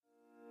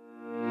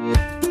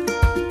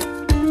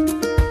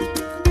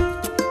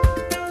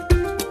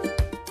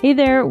Hey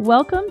there,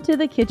 welcome to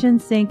the Kitchen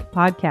Sink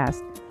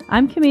Podcast.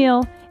 I'm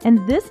Camille,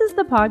 and this is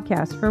the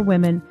podcast for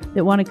women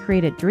that want to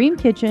create a dream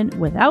kitchen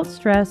without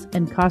stress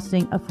and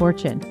costing a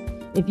fortune.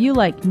 If you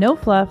like no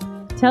fluff,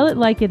 tell it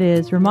like it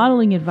is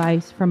remodeling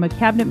advice from a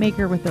cabinet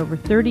maker with over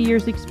 30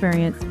 years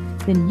experience,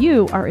 then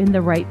you are in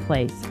the right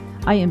place.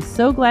 I am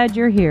so glad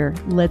you're here.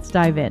 Let's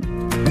dive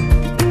in.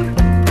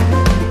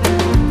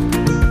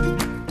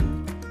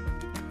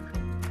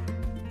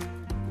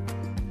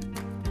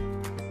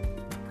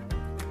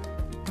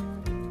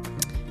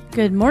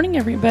 Good morning,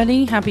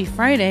 everybody. Happy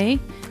Friday.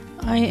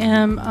 I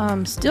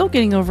am still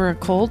getting over a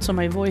cold, so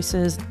my voice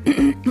is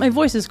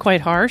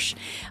quite harsh.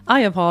 I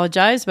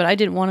apologize, but I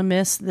didn't want to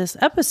miss this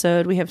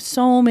episode. We have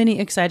so many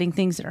exciting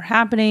things that are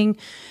happening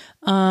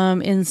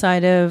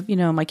inside of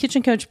my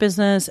kitchen coach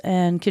business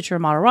and Kitchen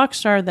Remodel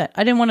Rockstar that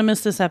I didn't want to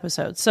miss this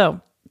episode.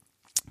 So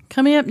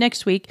coming up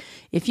next week,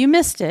 if you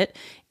missed it,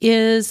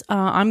 is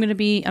I'm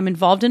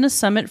involved in a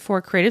summit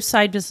for creative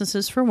side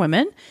businesses for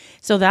women.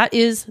 So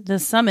the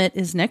summit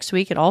is next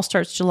week. It all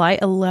starts July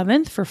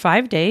 11th for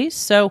 5 days.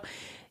 So,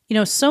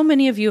 so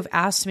many of you have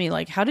asked me,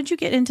 like, how did you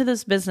get into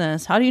this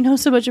business? How do you know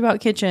so much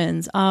about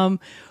kitchens?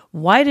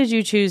 Why did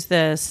you choose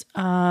this?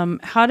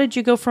 How did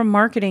you go from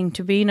marketing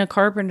to being a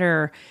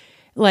carpenter?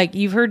 Like,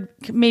 you've heard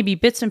maybe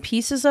bits and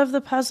pieces of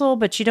the puzzle,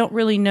 but you don't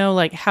really know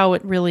like how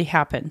it really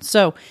happened.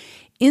 So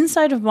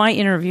inside of my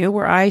interview,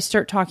 where I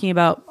start talking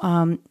about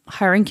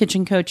hiring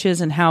kitchen coaches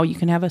and how you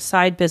can have a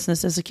side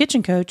business as a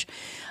kitchen coach,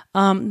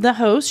 the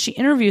host, she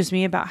interviews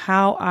me about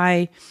how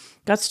I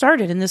got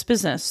started in this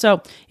business.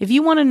 So if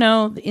you want to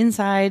know the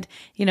inside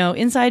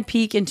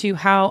peek into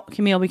how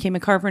Camille became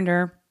a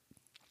carpenter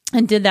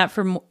and did that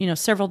for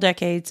several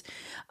decades,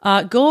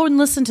 go and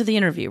listen to the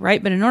interview,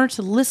 right? But in order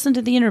to listen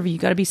to the interview, you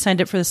got to be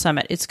signed up for the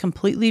summit. It's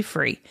completely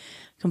free,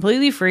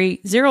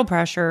 zero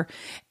pressure.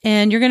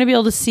 And you're going to be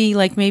able to see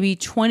like maybe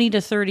 20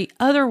 to 30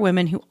 other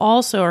women who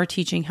also are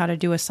teaching how to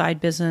do a side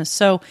business.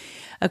 So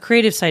a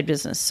creative side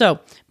business. So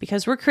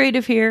because we're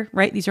creative here,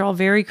 right? These are all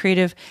very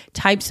creative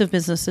types of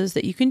businesses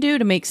that you can do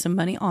to make some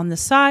money on the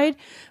side.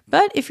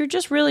 But if you're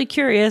just really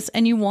curious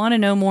and you want to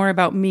know more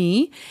about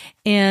me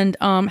and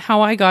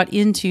how I got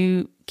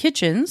into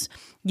kitchens,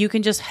 you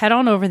can just head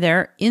on over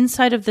there.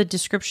 Inside of the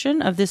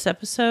description of this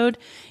episode,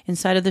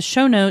 inside of the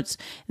show notes,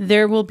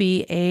 there will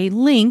be a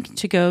link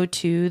to go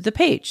to the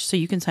page so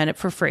you can sign up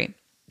for free.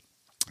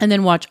 And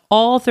then watch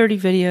all 30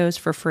 videos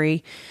for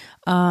free.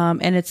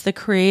 And it's the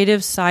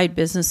Creative Side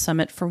Business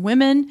Summit for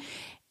Women.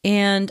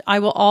 And I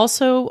will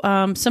also,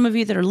 some of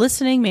you that are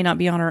listening may not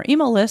be on our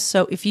email list.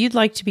 So if you'd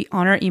like to be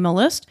on our email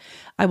list,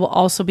 I will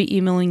also be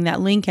emailing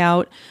that link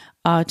out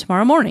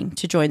tomorrow morning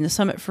to join the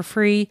summit for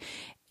free.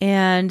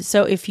 And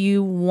so if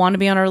you want to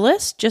be on our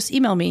list, just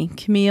email me,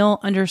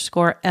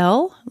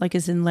 Camille_L, like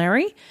as in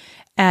Larry,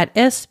 at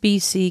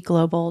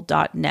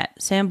sbcglobal.net,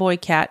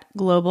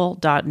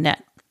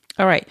 samboycatglobal.net.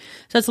 All right.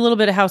 So that's a little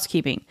bit of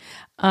housekeeping.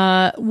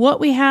 What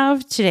we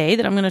have today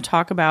that I'm going to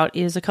talk about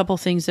is a couple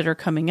things that are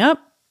coming up.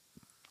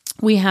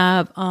 We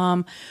have,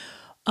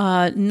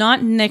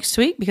 not next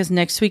week, because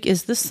next week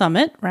is the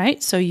summit,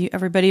 right? So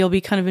everybody will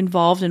be kind of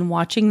involved in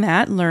watching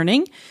that,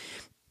 learning.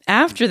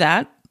 After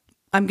that,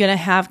 I'm going to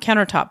have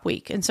Countertop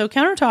Week. And so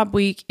Countertop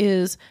Week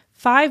is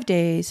 5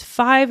 days,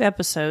 5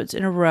 episodes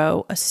in a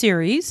row, a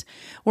series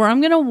where I'm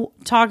going to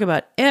talk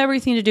about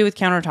everything to do with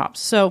countertops.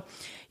 So,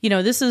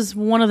 this is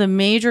one of the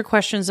major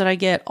questions that I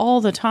get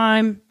all the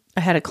time.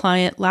 I had a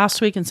client last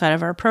week inside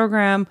of our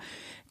program,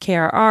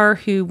 KRR,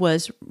 who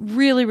was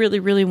really, really,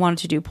 really wanted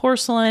to do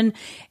porcelain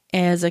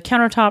as a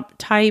countertop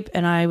type.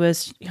 And I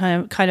was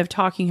kind of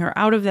talking her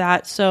out of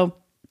that. So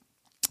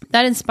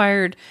that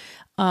inspired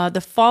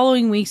the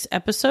following week's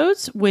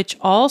episodes, which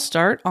all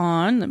start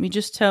on, let me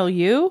just tell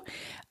you,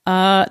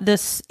 the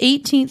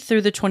 18th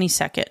through the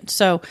 22nd.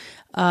 So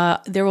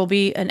there will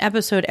be an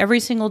episode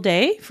every single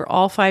day for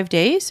all 5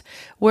 days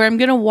where I'm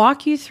going to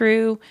walk you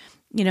through,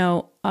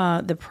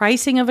 the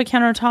pricing of a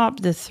countertop,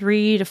 the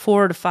 3 to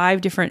 4 to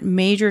 5 different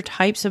major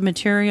types of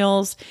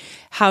materials,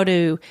 how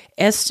to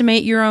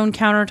estimate your own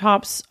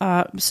countertops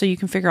so you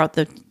can figure out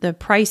the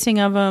pricing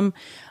of them,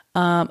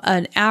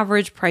 an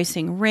average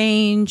pricing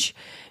range.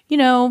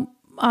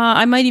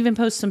 I might even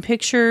post some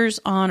pictures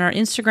on our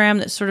Instagram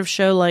that sort of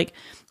show like,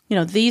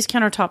 these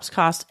countertops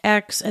cost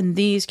X and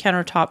these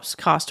countertops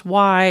cost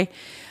Y.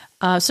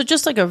 So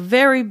just like a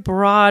very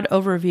broad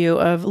overview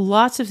of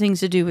lots of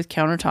things to do with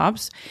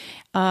countertops.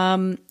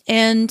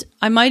 And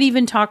I might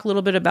even talk a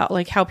little bit about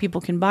like how people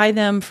can buy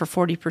them for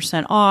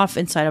 40% off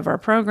inside of our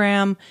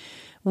program.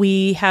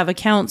 We have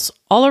accounts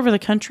all over the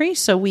country,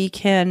 so we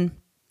can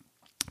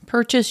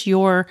purchase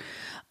your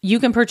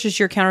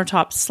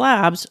countertop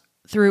slabs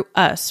through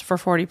us for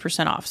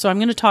 40% off. So I'm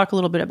going to talk a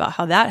little bit about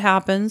how that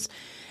happens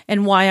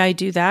and why I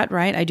do that,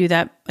 right? I do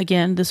that,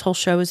 again, this whole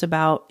show is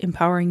about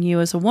empowering you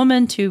as a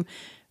woman to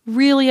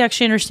really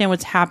actually understand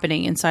what's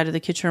happening inside of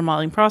the kitchen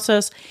remodeling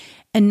process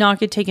and not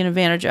get taken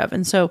advantage of.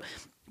 And so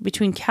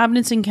between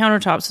cabinets and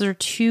countertops, those are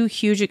two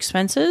huge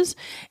expenses.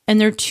 And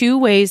they're two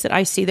ways that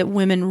I see that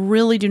women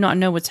really do not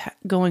know what's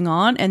going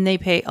on, and they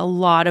pay a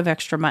lot of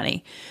extra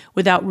money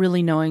without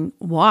really knowing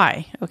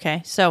why.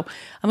 Okay, so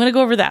I'm going to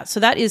go over that. So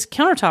that is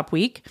countertop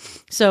week.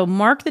 So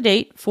mark the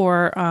date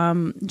for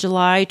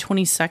July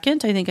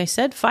 22nd, I think I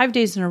said, 5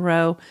 days in a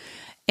row.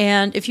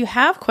 And if you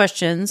have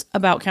questions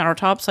about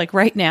countertops, like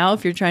right now,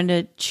 if you're trying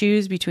to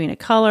choose between a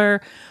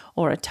color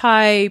or a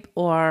type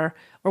or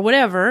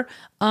whatever,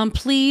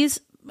 please,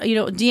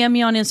 DM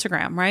me on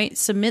Instagram, right?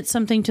 Submit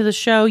something to the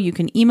show. You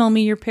can email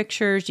me your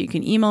pictures. You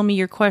can email me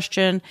your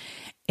question,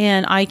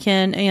 and I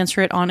can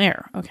answer it on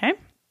air. Okay.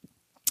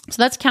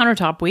 So that's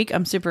countertop week.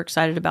 I'm super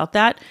excited about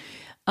that.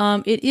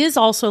 It is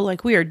also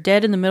like we are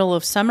dead in the middle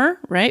of summer,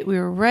 right? We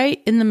were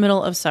right in the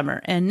middle of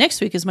summer. And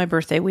next week is my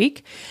birthday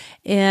week.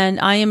 And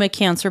I am a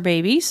Cancer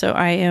baby. So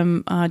I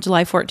am,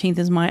 July 14th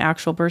is my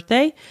actual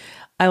birthday.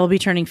 I will be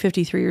turning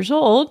 53 years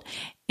old.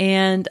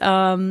 And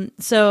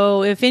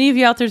so if any of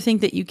you out there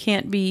think that you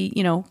can't be,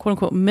 quote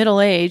unquote,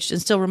 middle-aged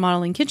and still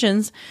remodeling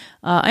kitchens,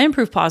 I am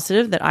proof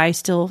positive that I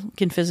still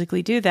can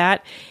physically do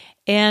that.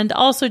 And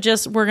also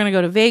we're going to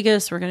go to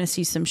Vegas. We're going to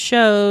see some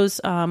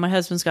shows. My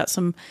husband's got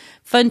some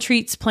fun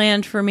treats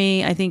planned for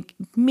me. I think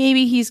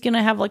maybe he's going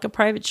to have like a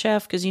private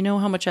chef because you know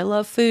how much I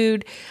love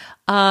food.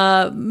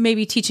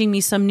 Maybe teaching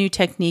me some new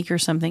technique or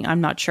something.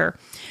 I'm not sure.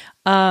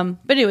 But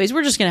anyways,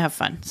 we're just going to have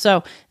fun.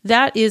 So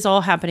that is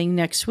all happening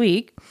next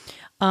week.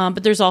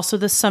 But there's also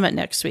the summit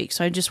next week.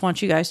 So I just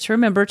want you guys to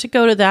remember to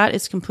go to that.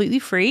 It's completely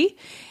free.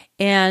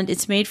 And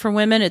it's made for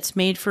women. It's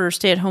made for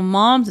stay-at-home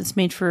moms. It's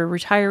made for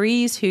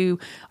retirees who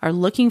are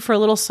looking for a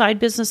little side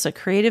business, a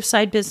creative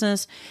side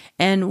business.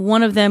 And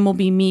one of them will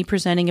be me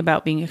presenting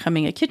about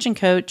becoming a kitchen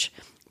coach.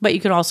 But you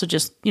can also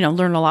just,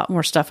 learn a lot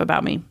more stuff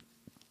about me.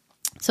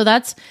 So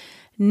that's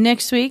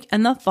next week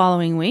and the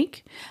following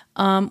week.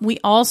 We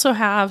also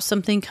have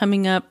something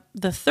coming up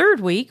the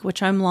third week,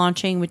 which I'm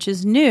launching, which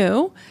is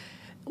new.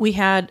 We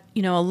had,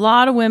 a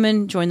lot of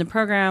women join the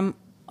program.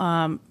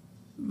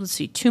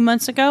 2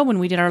 months ago when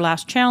we did our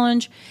last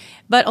challenge,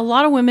 but a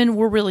lot of women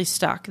were really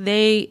stuck.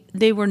 They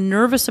were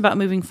nervous about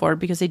moving forward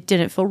because they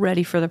didn't feel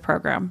ready for the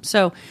program.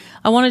 So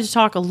I wanted to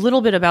talk a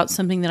little bit about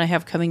something that I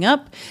have coming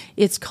up.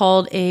 It's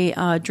called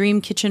a Dream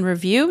Kitchen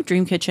Review,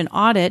 Dream Kitchen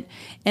Audit.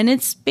 And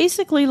it's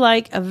basically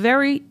like a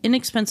very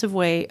inexpensive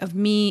way of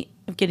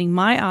getting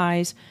my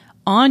eyes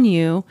on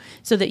you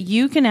so that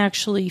you can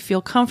actually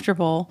feel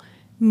comfortable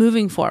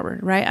moving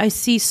forward, right? I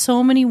see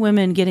so many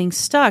women getting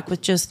stuck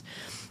with just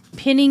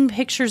pinning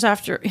pictures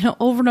after,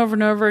 over and over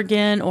and over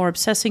again, or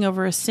obsessing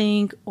over a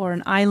sink or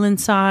an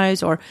island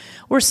size or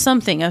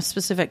something, a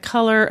specific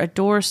color, a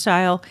door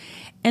style.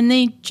 And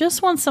they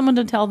just want someone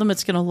to tell them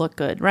it's going to look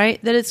good,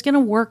 right? That it's going to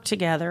work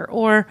together.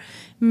 Or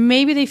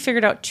maybe they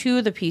figured out two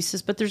of the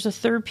pieces, but there's a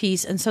third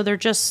piece. And so they're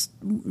just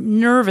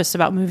nervous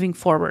about moving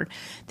forward.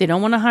 They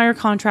don't want to hire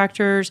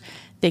contractors.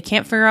 They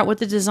can't figure out what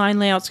the design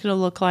layout's going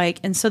to look like.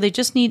 And so they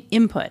just need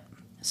input.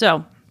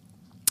 So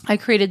I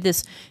created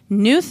this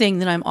new thing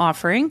that I'm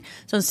offering.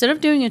 So instead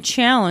of doing a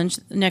challenge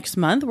next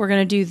month, we're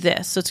going to do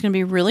this. So it's going to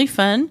be really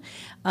fun.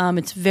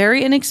 It's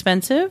very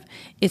inexpensive.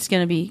 It's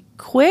going to be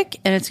quick,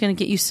 and it's going to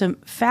get you some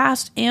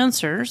fast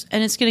answers,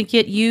 and it's going to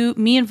get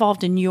me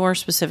involved in your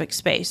specific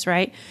space,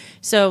 right?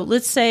 So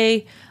let's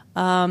say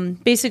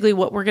basically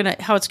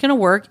how it's going to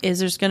work is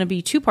there's going to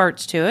be two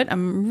parts to it.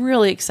 I'm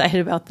really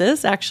excited about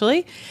this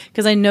actually,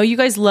 because I know you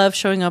guys love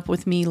showing up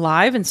with me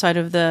live inside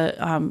of the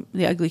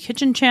Ugly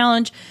Kitchen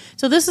Challenge.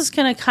 So this is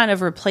going to kind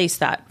of replace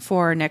that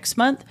for next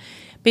month.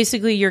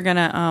 Basically,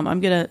 I'm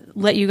going to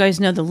let you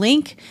guys know the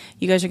link.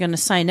 You guys are going to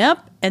sign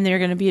up, and they're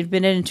going to be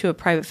admitted into a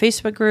private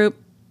Facebook group.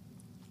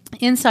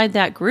 Inside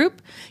that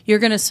group, you're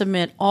going to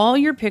submit all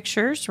your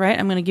pictures, right?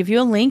 I'm going to give you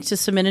a link to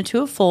submit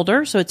into a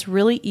folder, so it's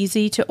really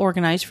easy to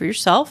organize for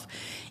yourself.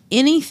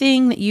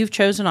 Anything that you've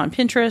chosen on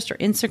Pinterest or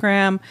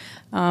Instagram,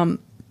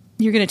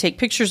 you're going to take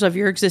pictures of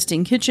your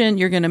existing kitchen.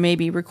 You're going to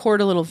maybe record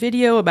a little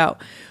video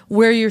about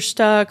where you're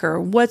stuck or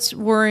what's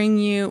worrying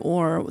you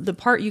or the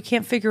part you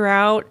can't figure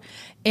out,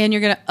 and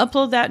you're going to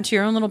upload that into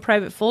your own little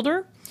private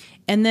folder.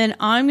 And then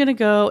I'm going to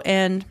go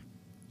and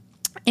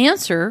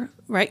answer,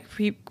 right?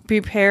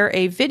 Prepare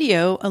a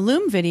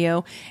Loom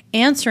video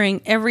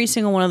answering every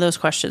single one of those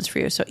questions for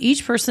you. So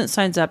each person that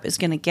signs up is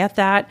going to get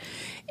that,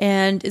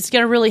 and it's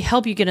going to really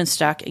help you get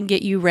unstuck and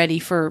get you ready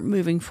for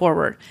moving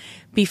forward.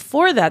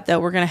 Before that, though,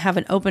 we're going to have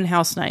an open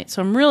house night.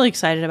 So I'm really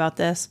excited about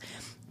this.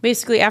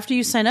 Basically, after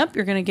you sign up,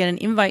 you're going to get an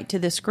invite to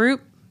this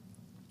group.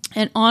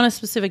 And on a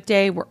specific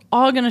day, we're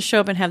all going to show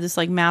up and have this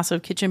like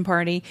massive kitchen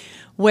party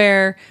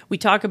where we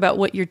talk about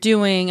what you're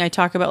doing. I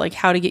talk about like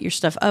how to get your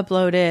stuff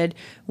uploaded.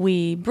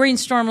 We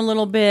brainstorm a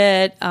little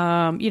bit.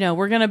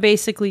 We're going to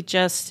basically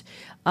just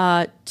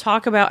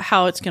talk about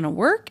how it's going to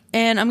work.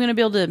 And I'm going to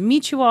be able to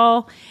meet you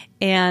all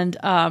and,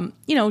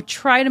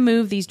 try to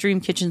move these dream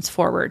kitchens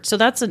forward. So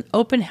that's an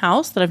open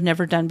house that I've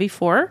never done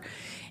before.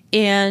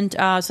 And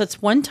so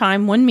that's one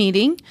time, one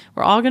meeting.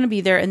 We're all going to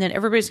be there. And then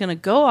everybody's going to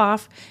go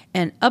off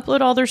and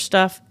upload all their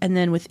stuff. And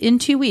then within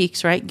 2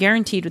 weeks, right,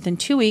 guaranteed within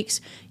 2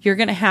 weeks, you're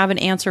going to have an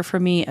answer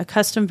from me, a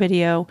custom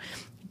video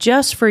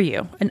just for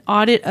you, an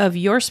audit of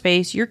your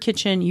space, your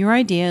kitchen, your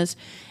ideas.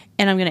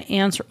 And I'm going to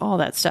answer all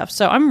that stuff.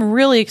 So I'm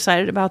really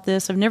excited about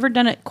this. I've never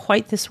done it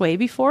quite this way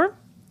before.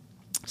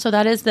 So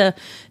that is the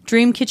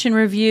Dream Kitchen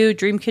Review,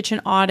 Dream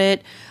Kitchen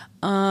Audit.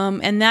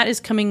 And that is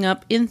coming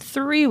up in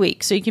 3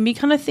 weeks. So you can be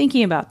kind of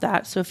thinking about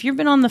that. So if you've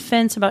been on the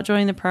fence about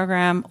joining the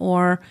program,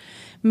 or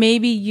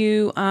maybe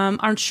you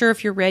aren't sure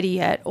if you're ready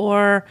yet,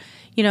 or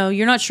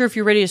you're not sure if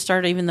you're ready to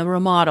start even the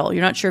remodel.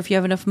 You're not sure if you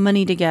have enough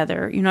money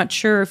together. You're not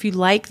sure if you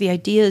like the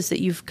ideas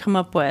that you've come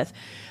up with.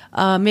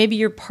 Maybe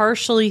you're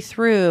partially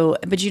through,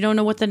 but you don't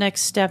know what the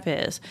next step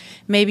is.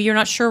 Maybe you're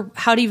not sure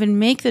how to even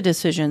make the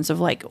decisions of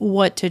like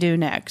what to do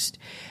next.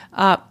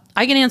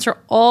 I can answer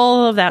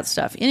all of that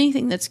stuff.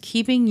 Anything that's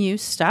keeping you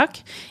stuck,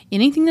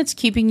 anything that's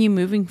keeping you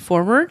moving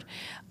forward.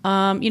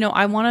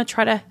 I want to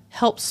try to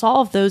help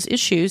solve those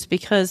issues,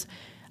 because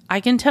I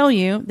can tell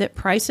you that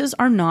prices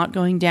are not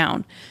going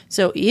down.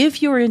 So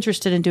if you're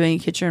interested in doing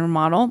a kitchen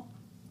remodel,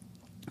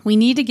 we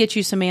need to get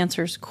you some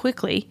answers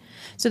quickly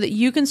so that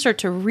you can start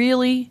to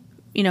really,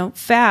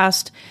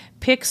 fast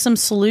pick some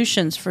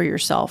solutions for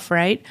yourself,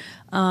 right?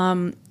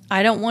 I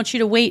don't want you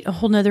to wait a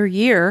whole nother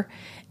year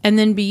and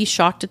then be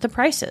shocked at the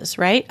prices,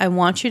 right? I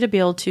want you to be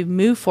able to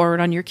move forward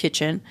on your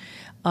kitchen,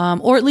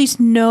 or at least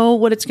know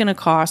what it's going to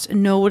cost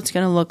and know what it's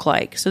going to look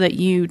like, so that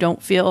you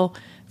don't feel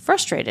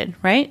frustrated,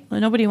 right?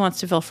 Nobody wants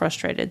to feel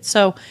frustrated.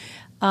 So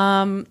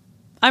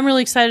I'm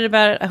really excited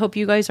about it. I hope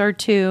you guys are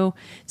too.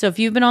 So if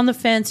you've been on the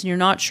fence and you're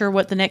not sure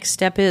what the next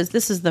step is,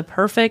 this is the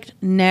perfect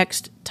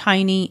next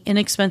tiny,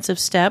 inexpensive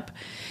step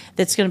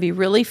that's going to be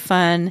really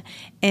fun.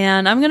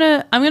 And I'm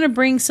going to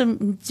bring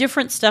some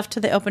different stuff to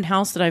the open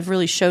house that I've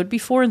really showed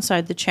before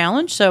inside the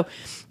challenge. So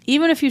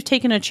even if you've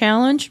taken a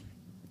challenge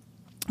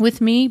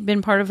with me,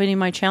 been part of any of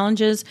my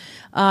challenges,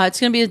 it's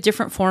going to be a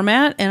different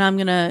format, and I'm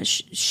going to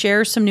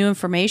share some new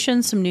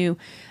information, some new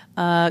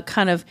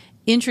kind of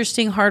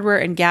interesting hardware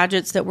and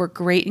gadgets that work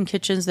great in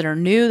kitchens, that are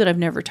new, that I've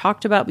never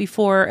talked about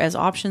before, as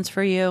options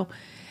for you.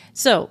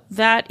 So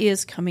that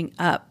is coming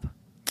up.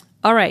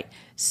 All right.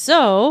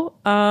 So,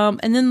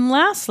 and then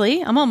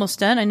lastly, I'm almost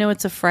done. I know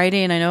it's a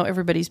Friday and I know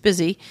everybody's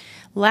busy.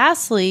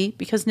 Lastly,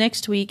 because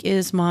next week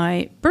is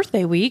my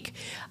birthday week,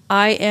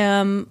 I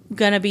am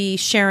going to be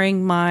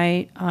sharing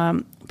my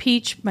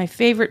my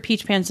favorite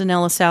peach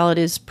panzanella salad.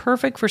 Is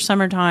perfect for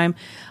summertime.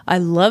 I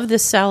love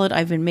this salad.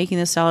 I've been making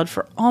this salad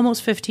for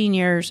almost 15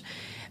 years.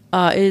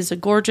 It is a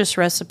gorgeous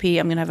recipe.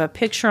 I'm going to have a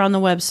picture on the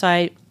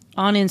website,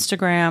 on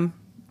Instagram.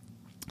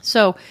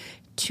 So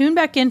tune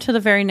back into the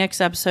very next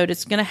episode.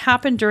 It's going to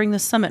happen during the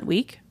summit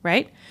week,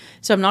 right?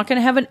 So I'm not going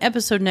to have an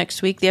episode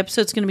next week. The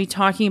episode's going to be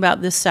talking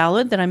about this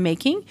salad that I'm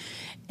making.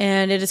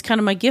 And it is kind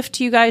of my gift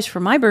to you guys for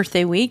my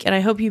birthday week. And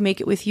I hope you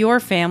make it with your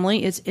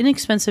family. It's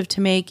inexpensive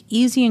to make,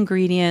 easy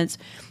ingredients,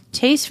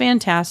 tastes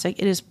fantastic.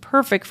 It is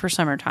perfect for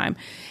summertime.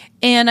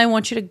 And I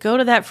want you to go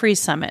to that free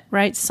summit,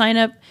 right? Sign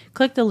up,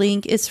 click the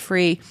link. It's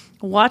free.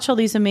 Watch all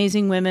these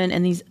amazing women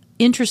and these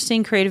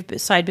interesting creative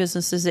side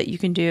businesses that you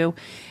can do.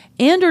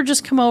 And or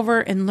just come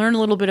over and learn a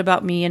little bit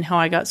about me and how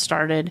I got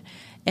started.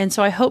 And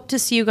so I hope to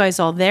see you guys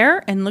all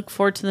there, and look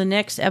forward to the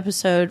next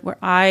episode where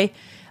I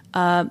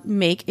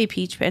make a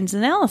peach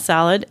panzanella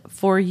salad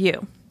for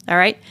you. All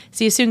right.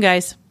 See you soon,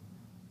 guys.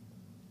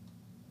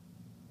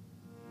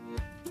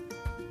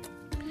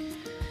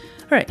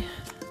 All right.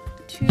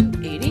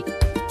 280.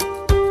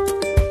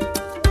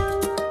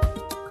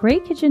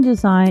 Great kitchen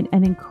design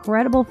and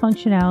incredible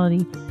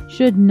functionality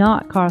should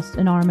not cost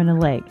an arm and a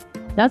leg.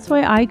 That's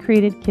why I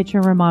created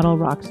Kitchen Remodel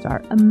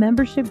Rockstar, a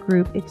membership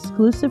group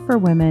exclusive for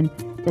women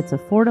that's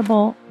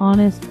affordable,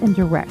 honest, and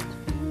direct.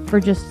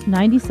 For just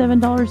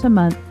 $97 a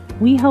month,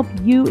 we help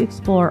you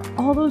explore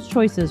all those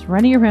choices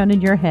running around in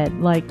your head,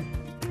 like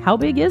how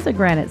big is a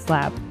granite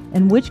slab?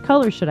 And which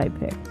color should I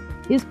pick?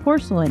 Is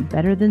porcelain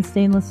better than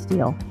stainless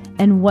steel?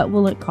 And what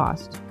will it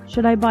cost?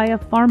 Should I buy a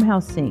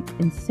farmhouse sink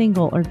in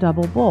single or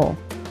double bowl?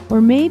 Or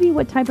maybe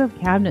what type of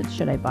cabinets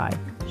should I buy?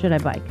 Should I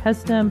buy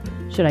custom?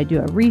 Should I do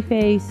a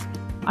reface?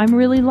 I'm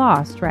really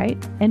lost, right?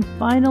 And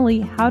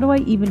finally, how do I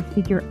even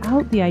figure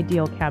out the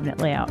ideal cabinet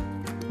layout?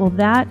 Well,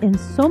 that and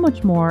so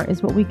much more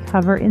is what we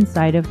cover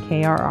inside of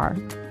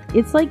KRR.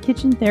 It's like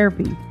kitchen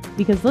therapy,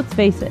 because let's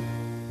face it,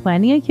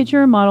 planning a kitchen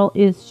remodel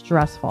is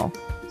stressful.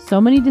 So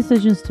many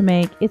decisions to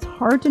make, it's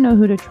hard to know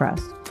who to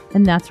trust.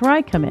 And that's where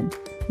I come in.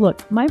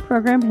 Look, my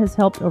program has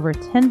helped over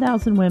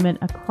 10,000 women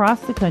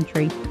across the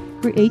country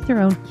create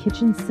their own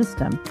kitchen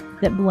system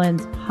that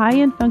blends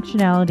high-end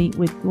functionality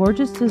with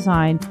gorgeous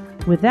design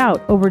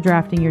without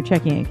overdrafting your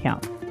checking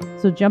account.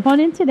 So jump on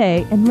in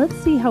today and let's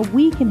see how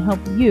we can help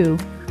you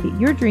get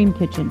your dream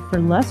kitchen for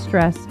less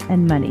stress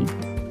and money.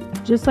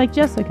 Just like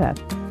Jessica.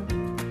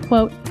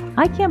 Quote,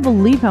 I can't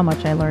believe how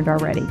much I learned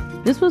already.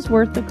 This was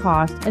worth the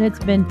cost, and it's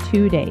been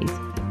 2 days.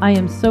 I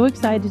am so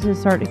excited to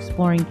start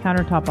exploring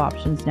countertop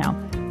options now.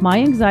 My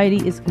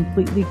anxiety is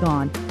completely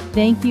gone.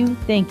 Thank you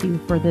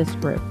for this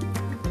group.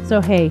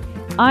 So hey,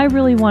 I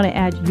really want to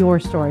add your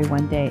story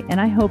one day,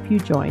 and I hope you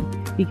join,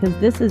 because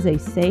this is a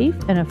safe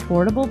and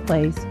affordable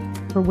place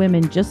for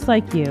women just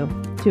like you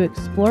to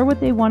explore what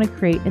they want to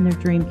create in their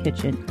dream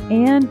kitchen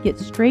and get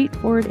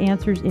straightforward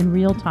answers in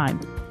real time.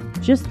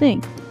 Just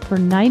think, for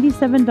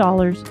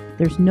 $97,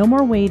 there's no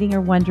more waiting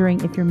or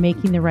wondering if you're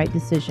making the right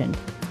decision.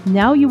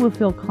 Now you will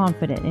feel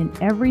confident in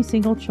every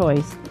single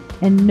choice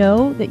and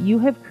know that you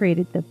have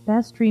created the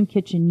best dream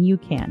kitchen you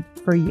can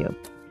for you.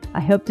 I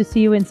hope to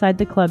see you inside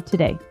the club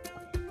today.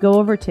 Go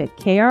over to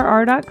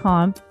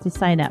krr.com to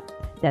sign up.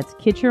 That's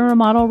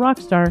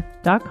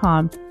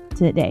kitchenremodelrockstar.com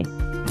today.